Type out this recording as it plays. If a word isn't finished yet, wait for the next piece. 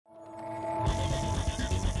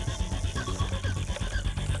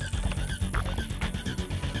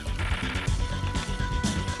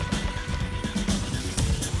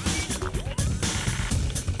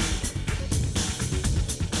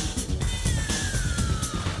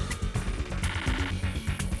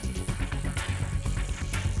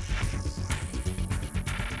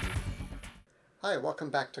Hi, welcome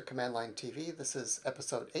back to Command Line TV. This is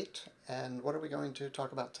episode 8, and what are we going to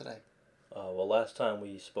talk about today? Last time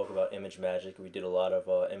we spoke about image magic, we did a lot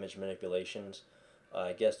of image manipulations.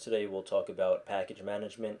 I guess today we'll talk about package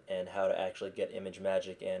management and how to actually get image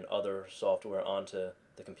magic and other software onto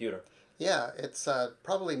the computer. Yeah, it's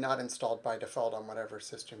probably not installed by default on whatever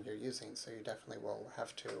system you're using, so you definitely will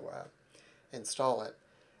have to install it.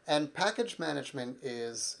 And package management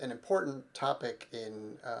is an important topic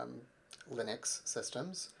in Linux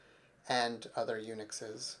systems and other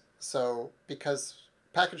Unixes. So, because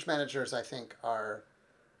package managers, I think, are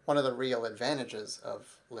one of the real advantages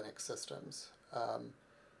of Linux systems.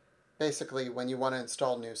 Basically, when you want to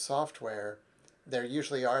install new software, there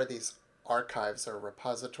usually are these archives or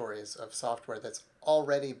repositories of software that's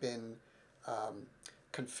already been um,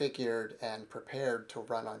 configured and prepared to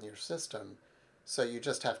run on your system. So you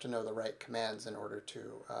just have to know the right commands in order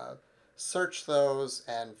to search those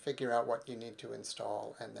and figure out what you need to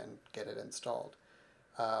install and then get it installed.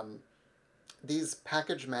 Um, these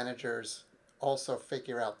package managers also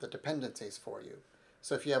figure out the dependencies for you.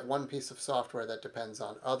 So if you have one piece of software that depends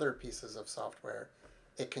on other pieces of software,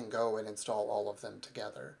 it can go and install all of them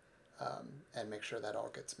together and make sure that all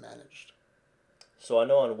gets managed. So I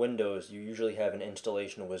know on Windows you usually have an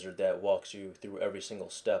installation wizard that walks you through every single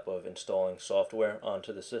step of installing software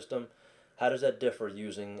onto the system. How does that differ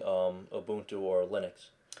using Ubuntu or Linux?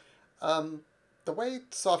 Um, the way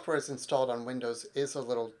software is installed on Windows is a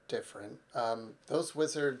little different. Those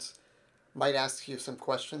wizards might ask you some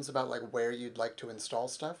questions about like where you'd like to install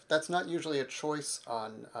stuff. That's not usually a choice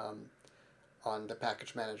on the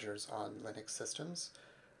package managers on Linux systems.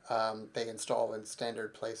 They install in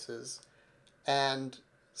standard places, and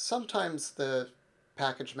sometimes the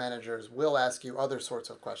package managers will ask you other sorts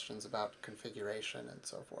of questions about configuration and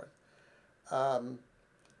so forth. Um,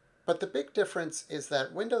 but the big difference is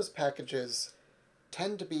that Windows packages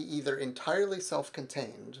tend to be either entirely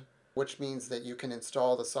self-contained, which means that you can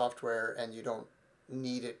install the software and you don't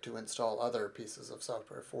need it to install other pieces of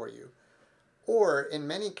software for you. Or in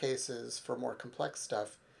many cases, for more complex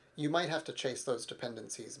stuff, you might have to chase those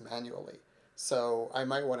dependencies manually. So I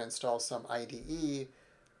might want to install some IDE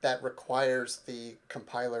that requires the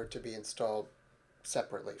compiler to be installed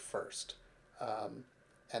separately first.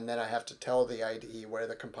 And then I have to tell the IDE where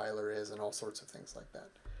the compiler is and all sorts of things like that.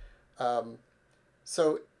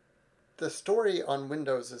 So the story on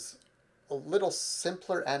Windows is a little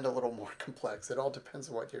simpler and a little more complex. It all depends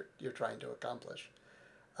on what you're trying to accomplish.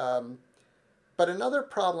 Um, but another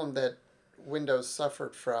problem that Windows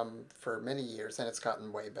suffered from for many years, and it's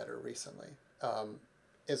gotten way better recently,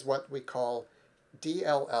 is what we call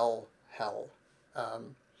DLL hell.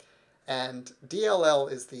 Um, and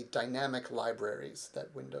DLL is the dynamic libraries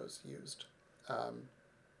that Windows used. Um,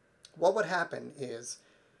 what would happen is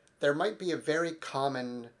there might be a very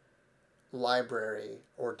common library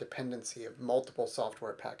or dependency of multiple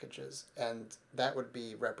software packages, and that would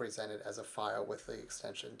be represented as a file with the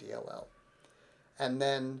extension DLL. And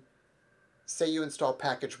then say you install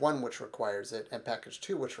package 1 which requires it and package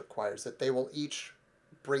 2 which requires it, they will each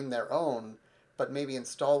bring their own, but maybe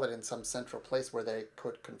install it in some central place where they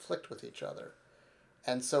could conflict with each other.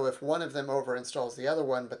 And so if one of them overinstalls the other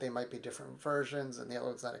one, but they might be different versions and the other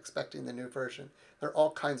one's not expecting the new version, there are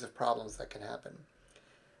all kinds of problems that can happen.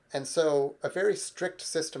 And so a very strict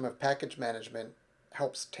system of package management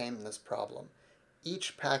helps tame this problem.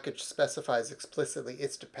 Each package specifies explicitly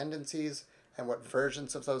its dependencies and what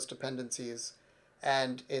versions of those dependencies,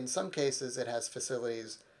 and in some cases it has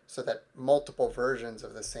facilities so that multiple versions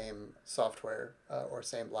of the same software or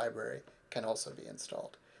same library can also be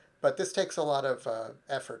installed. But this takes a lot of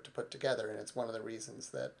effort to put together, and it's one of the reasons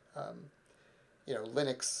that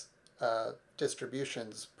Linux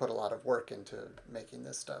distributions put a lot of work into making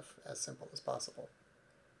this stuff as simple as possible.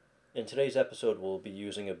 In today's episode, we'll be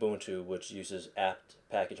using Ubuntu, which uses apt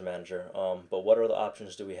package manager. But what other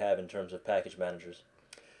options do we have in terms of package managers?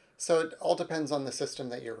 So it all depends on the system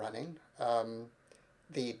that you're running.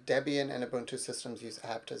 The Debian and Ubuntu systems use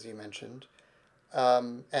apt, as you mentioned,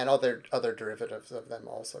 and other derivatives of them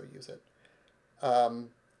also use it.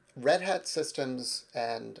 Red Hat systems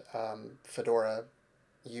and Fedora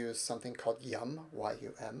use something called Yum,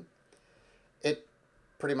 Y-U-M. It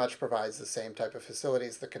pretty much provides the same type of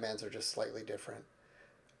facilities. The commands are just slightly different.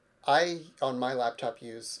 I, on my laptop,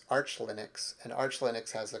 use Arch Linux, and Arch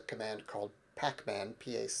Linux has a command called pacman,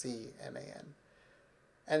 P-A-C-M-A-N.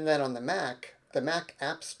 And then on the Mac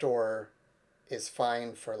App Store is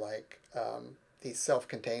fine for these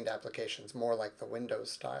self-contained applications, more like the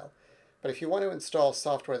Windows style. But if you want to install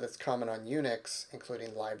software that's common on Unix,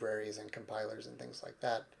 including libraries and compilers and things like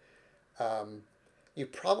that, you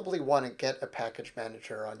probably want to get a package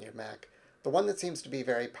manager on your Mac. The one that seems to be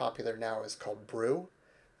very popular now is called Brew,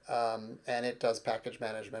 and it does package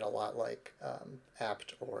management a lot like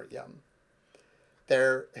apt or yum.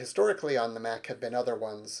 There historically on the Mac have been other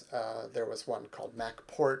ones. There was one called Mac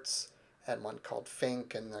Ports and one called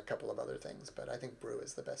Fink and a couple of other things, but I think Brew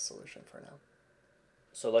is the best solution for now.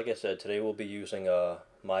 So, like I said, today we'll be using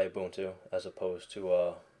my Ubuntu as opposed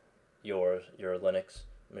to your Linux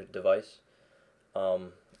device.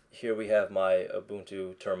 Here we have my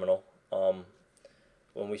Ubuntu terminal.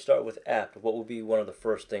 When we start with apt, what would be one of the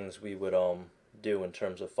first things we would do in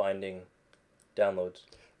terms of finding downloads?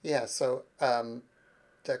 Yeah, so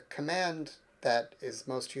the command that is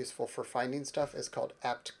most useful for finding stuff is called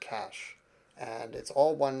apt cache, and it's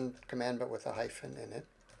all one command but with a hyphen in it.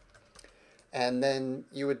 And then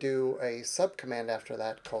you would do a subcommand after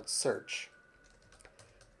that called search.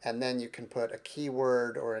 And then you can put a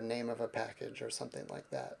keyword or a name of a package or something like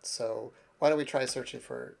that. So why don't we try searching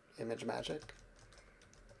for ImageMagick?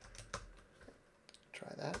 Try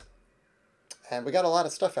that. And we got a lot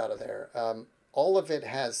of stuff out of there. All of it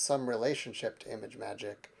has some relationship to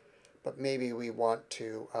ImageMagick, but maybe we want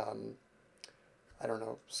to, I don't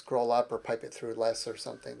know, scroll up or pipe it through less or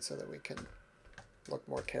something so that we can look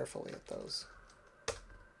more carefully at those.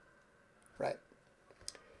 Right.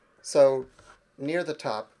 So near the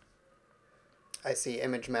top, I see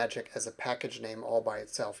ImageMagick as a package name all by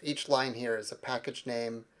itself. Each line here is a package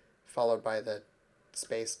name followed by the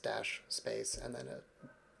space dash space and then a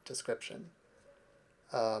description.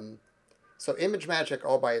 So ImageMagick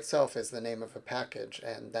all by itself is the name of a package,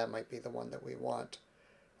 and that might be the one that we want.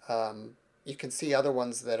 You can see other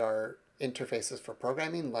ones that are interfaces for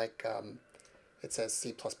programming, like it says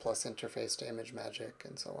C++ interface to ImageMagick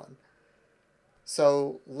and so on.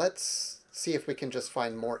 So let's see if we can just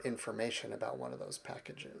find more information about one of those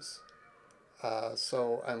packages.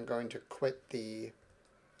 So I'm going to quit the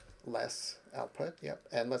less output,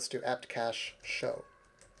 and let's do apt cache show.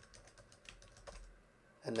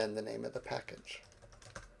 And then the name of the package.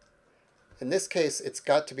 In this case, it's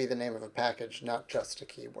got to be the name of a package, not just a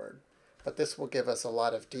keyword. But this will give us a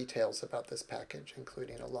lot of details about this package,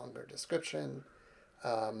 including a longer description.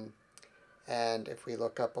 And if we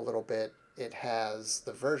look up a little bit, it has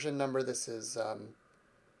the version number. This is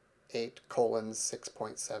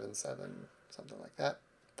 8:6.77, something like that.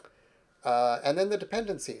 And then the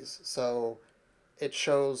dependencies. So it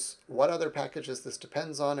shows what other packages this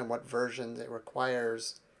depends on and what version it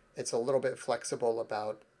requires. It's a little bit flexible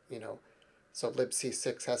about, so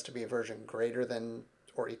libc6 has to be a version greater than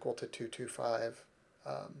or equal to 225.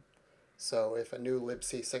 So if a new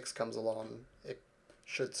libc6 comes along, it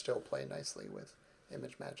should still play nicely with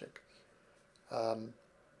ImageMagick. And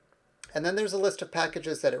then there's a list of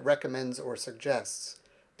packages that it recommends or suggests.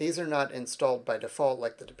 These are not installed by default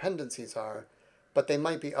like the dependencies are, but they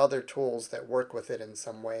might be other tools that work with it in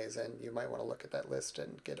some ways, and you might want to look at that list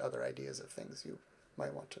and get other ideas of things you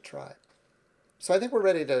might want to try. So I think we're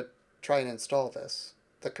ready to try and install this.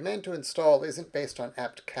 The command to install isn't based on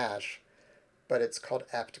apt cache, but it's called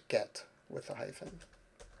apt-get with a hyphen.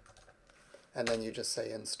 And then you just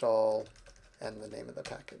say install and the name of the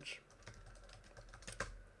package.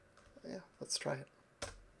 Yeah, let's try it.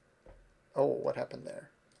 Oh, what happened there?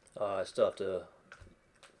 I still have to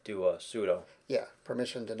do a sudo. Yeah,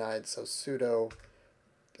 permission denied. So sudo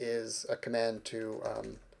is a command to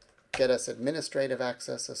get us administrative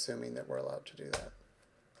access, assuming that we're allowed to do that.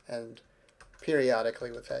 And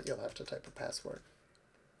periodically with that, you'll have to type a password.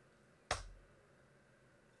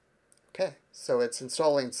 Okay, so it's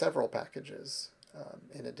installing several packages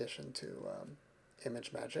in addition to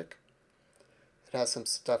ImageMagick. It has some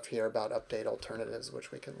stuff here about update alternatives,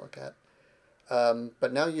 which we can look at.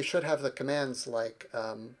 But now you should have the commands like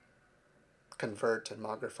convert and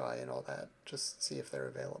mogrify and all that. Just see if they're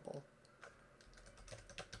available.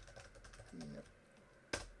 Yep.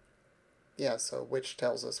 Yeah, so which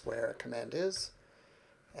tells us where a command is,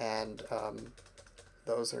 and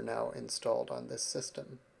those are now installed on this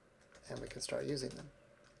system, and we can start using them.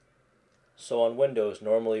 So on Windows,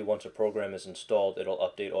 normally once a program is installed, it'll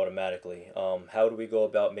update automatically. How do we go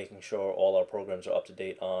about making sure all our programs are up to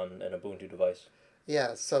date on an Ubuntu device?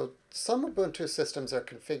 Yeah, so some Ubuntu systems are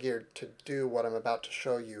configured to do what I'm about to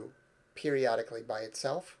show you periodically by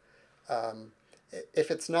itself. If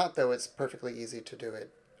it's not, though, it's perfectly easy to do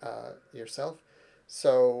it yourself.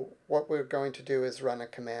 So what we're going to do is run a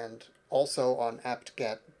command also on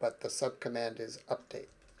apt-get, but the subcommand is update.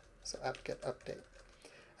 So apt-get update.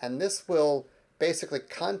 And this will basically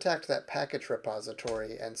contact that package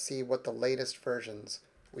repository and see what the latest versions,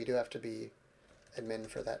 we do have to be admin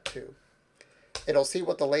for that too. it'll see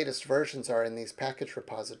what the latest versions are in these package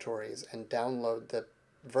repositories and download the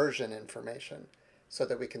version information so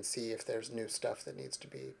that we can see if there's new stuff that needs to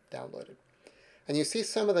be downloaded. And you see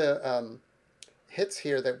some of the hits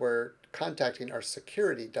here that we're contacting are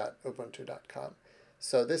security.ubuntu.com.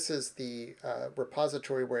 So this is the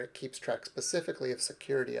repository where it keeps track specifically of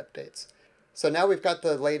security updates. So now we've got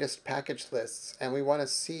the latest package lists, and we want to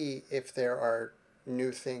see if there are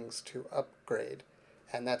new things to upgrade.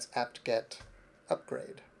 And that's apt-get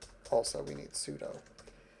upgrade. Also, we need sudo.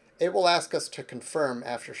 It will ask us to confirm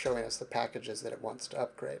after showing us the packages that it wants to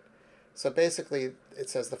upgrade. So basically, it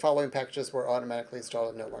says the following packages were automatically installed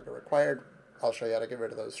and no longer required. I'll show you how to get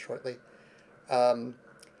rid of those shortly.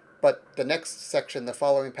 But the next section, the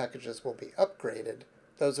following packages will be upgraded.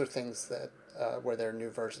 Those are things that where there are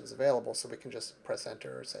new versions available, so we can just press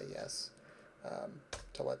enter or say yes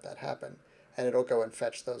to let that happen. And it'll go and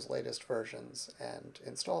fetch those latest versions and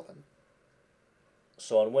install them.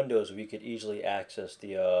 So on Windows, we could easily access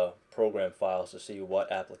the program files to see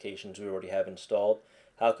what applications we already have installed.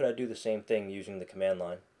 How could I do the same thing using the command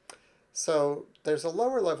line? So there's a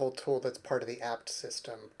lower level tool that's part of the apt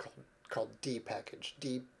system called dpackage,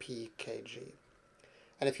 DPKG.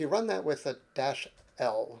 And if you run that with a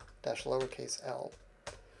 -l, lowercase l,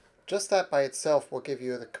 just that by itself will give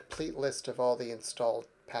you the complete list of all the installed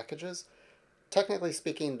packages. Technically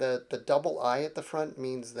speaking, the double I at the front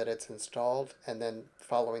means that it's installed, and then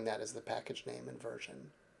following that is the package name and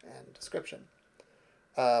version and description.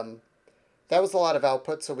 That was a lot of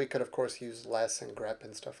output, so we could, of course, use less and grep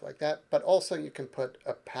and stuff like that. But also you can put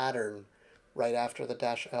a pattern right after the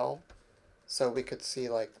 -l, so we could see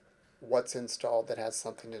like what's installed that has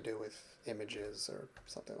something to do with images or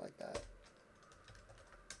something like that.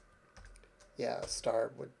 Yeah,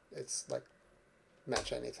 star would, it's like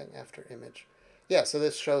match anything after image. Yeah, so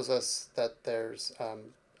this shows us that there's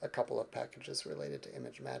a couple of packages related to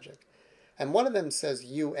ImageMagick. And one of them says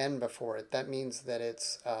UN before it. That means that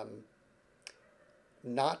it's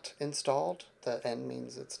not installed. The N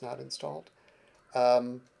means it's not installed.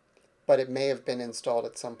 But it may have been installed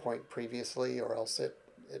at some point previously, or else it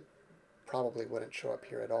probably wouldn't show up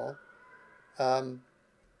here at all.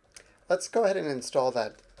 Let's go ahead and install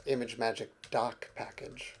that ImageMagick doc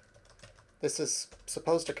package. This is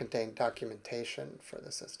supposed to contain documentation for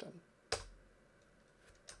the system.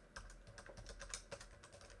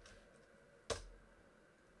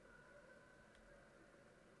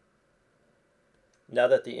 Now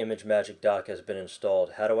that the ImageMagick doc has been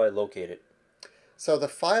installed, how do I locate it? So the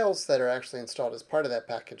files that are actually installed as part of that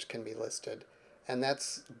package can be listed, and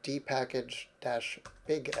that's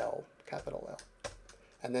dpackage-big L, capital L.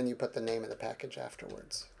 And then you put the name of the package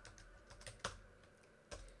afterwards.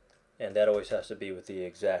 And that always has to be with the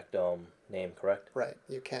exact name, correct? Right.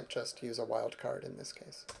 You can't just use a wildcard in this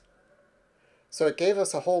case. So it gave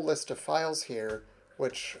us a whole list of files here,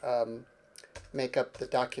 which make up the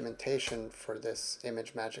documentation for this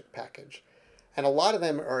ImageMagick package. And a lot of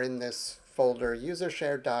them are in this folder, user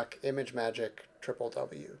shared doc, ImageMagick,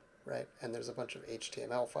 www, right? And there's a bunch of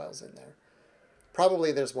HTML files in there.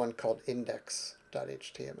 Probably there's one called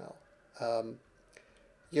index.html.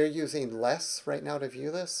 You're using less right now to view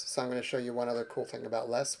this, so I'm going to show you one other cool thing about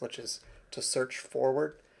less, which is to search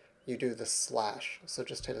forward, you do the slash. So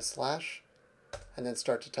just hit a slash, and then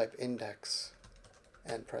start to type index,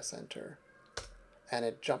 and press enter. And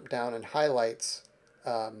it jumped down and highlights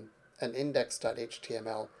an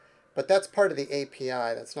index.html, but that's part of the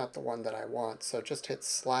API, that's not the one that I want. So just hit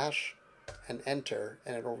slash and enter,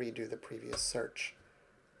 and it'll redo the previous search.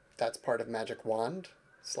 That's part of Magic Wand,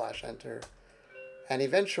 slash enter. And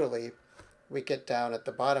eventually, we get down at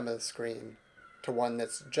the bottom of the screen to one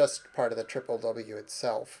that's just part of the www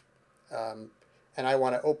itself. And I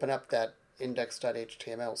want to open up that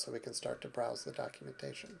index.html so we can start to browse the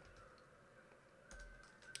documentation.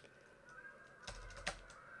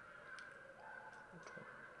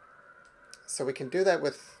 So we can do that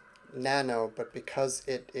with Nano, but because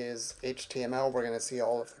it is HTML, we're going to see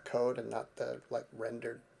all of the code and not the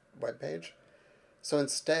rendered web page. So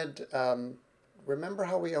instead, remember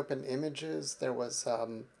how we open images? There was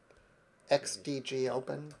XDG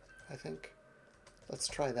open, I think. Let's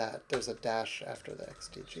try that. There's a dash after the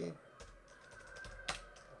XDG.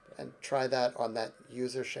 And try that on that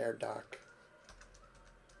user shared doc.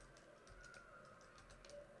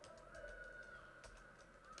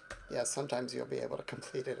 Yeah, sometimes you'll be able to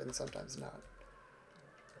complete it and sometimes not.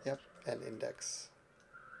 Yep, and index.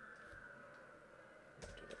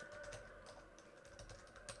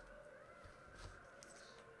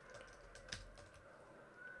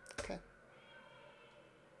 Okay.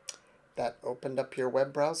 That opened up your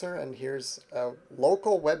web browser, and here's a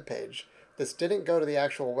local web page. This didn't go to the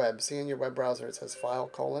actual web. See in your web browser it says file :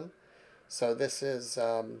 So this is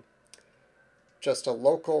just a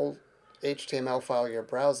local HTML file you're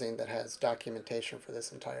browsing that has documentation for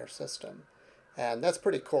this entire system. And that's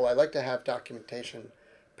pretty cool. I like to have documentation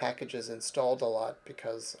packages installed a lot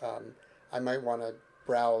because I might want to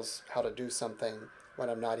browse how to do something when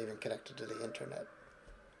I'm not even connected to the internet.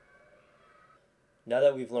 Now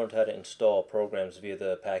that we've learned how to install programs via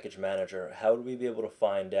the package manager, how would we be able to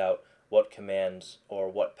find out what commands or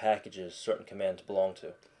what packages certain commands belong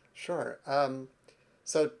to? Sure.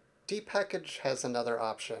 So dpackage has another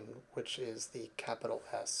option, which is the capital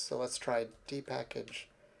S. So let's try dpackage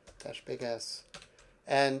 -big S.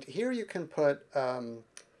 And here you can put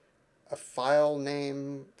a file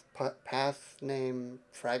name, path name,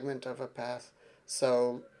 fragment of a path.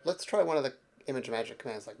 So let's try one of the ImageMagick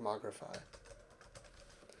commands like mogrify.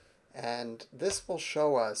 And this will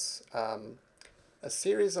show us a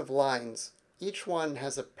series of lines. Each one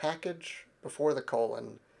has a package before the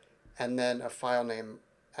colon and then a file name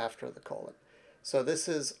after the colon. So this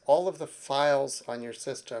is all of the files on your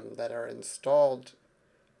system that are installed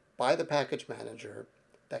by the package manager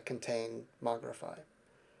that contain mogrify.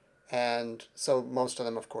 And so most of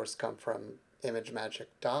them, of course, come from ImageMagick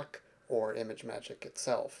doc or ImageMagick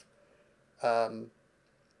itself. There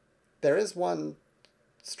is one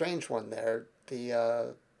strange one there.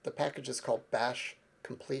 The package is called bash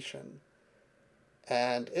completion.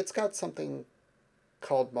 And it's got something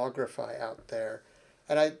called mogrify out there.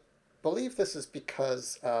 And I believe this is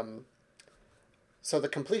because, so the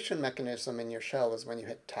completion mechanism in your shell is when you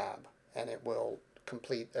hit tab, and it will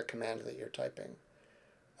complete a command that you're typing.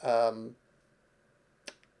 The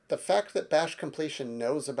fact that bash completion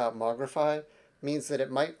knows about mogrify means that it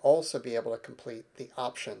might also be able to complete the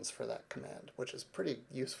options for that command, which is pretty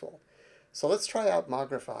useful. So let's try out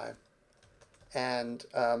mogrify. And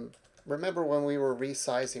remember when we were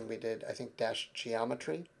resizing, we did, I think,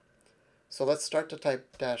 -geometry. So let's start to type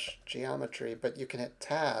 -geometry, but you can hit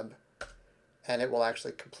tab, and it will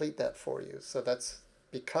actually complete that for you. So that's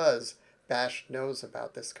because bash knows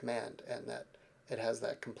about this command and that it has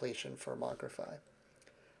that completion for mogrify.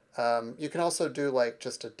 You can also do like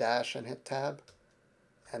just a dash and hit tab,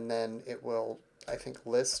 and then it will, I think,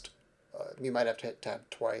 list. You might have to hit tab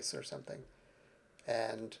twice or something.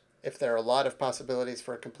 And if there are a lot of possibilities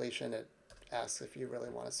for a completion, it asks if you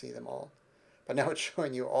really want to see them all. But now it's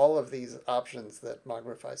showing you all of these options that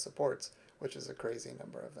mogrify supports, which is a crazy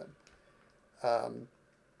number of them.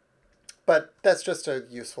 But that's just a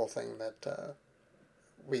useful thing that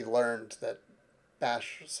we learned that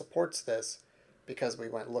bash supports this because we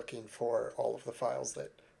went looking for all of the files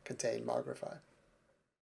that contain mogrify.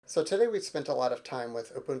 So today we spent a lot of time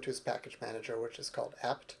with Ubuntu's package manager, which is called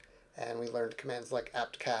apt, and we learned commands like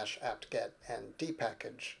apt-cache, apt-get, and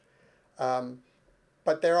dpackage.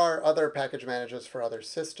 But there are other package managers for other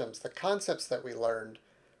systems. The concepts that we learned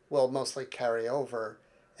will mostly carry over,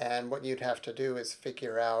 and what you'd have to do is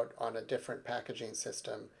figure out on a different packaging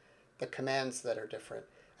system the commands that are different.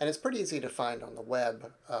 And it's pretty easy to find on the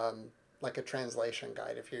web, like a translation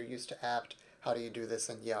guide. If you're used to apt, how do you do this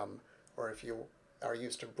in Yum? Or if you are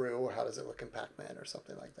used to brew, how does it look in Pacman or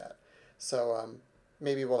something like that? So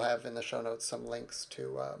maybe we'll have in the show notes some links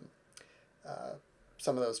to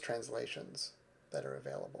some of those translations that are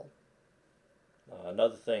available.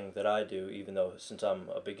 Another thing that I do, even though since I'm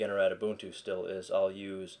a beginner at Ubuntu still, is I'll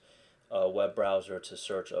use a web browser to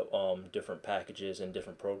search different packages and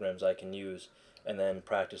different programs I can use, and then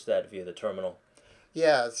practice that via the terminal.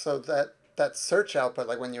 Yeah, so that search output,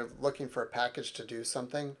 like when you're looking for a package to do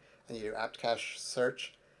something and you do apt-cache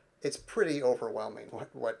search, it's pretty overwhelming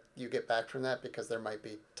what you get back from that, because there might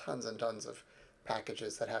be tons and tons of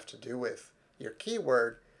packages that have to do with your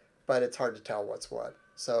keyword, but it's hard to tell what's what.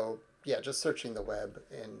 So yeah, just searching the web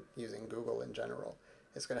and using Google in general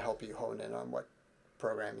is going to help you hone in on what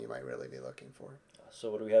program you might really be looking for. So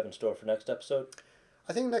what do we have in store for next episode?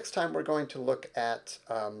 I think next time we're going to look at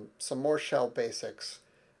some more shell basics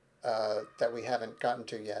that we haven't gotten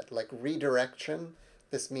to yet, like redirection.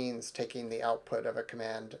 This means taking the output of a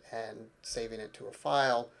command and saving it to a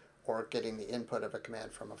file, or getting the input of a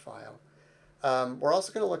command from a file. We're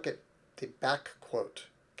also going to look at the backquote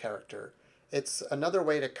character. It's another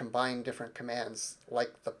way to combine different commands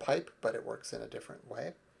like the pipe, but it works in a different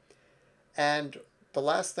way. And the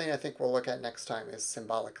last thing I think we'll look at next time is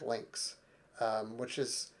symbolic links, which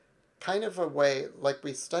is kind of a way, like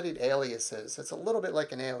we studied aliases. It's a little bit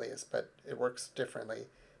like an alias, but it works differently.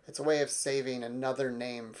 It's a way of saving another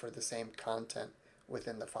name for the same content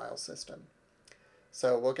within the file system.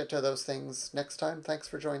 So we'll get to those things next time. Thanks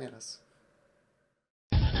for joining us.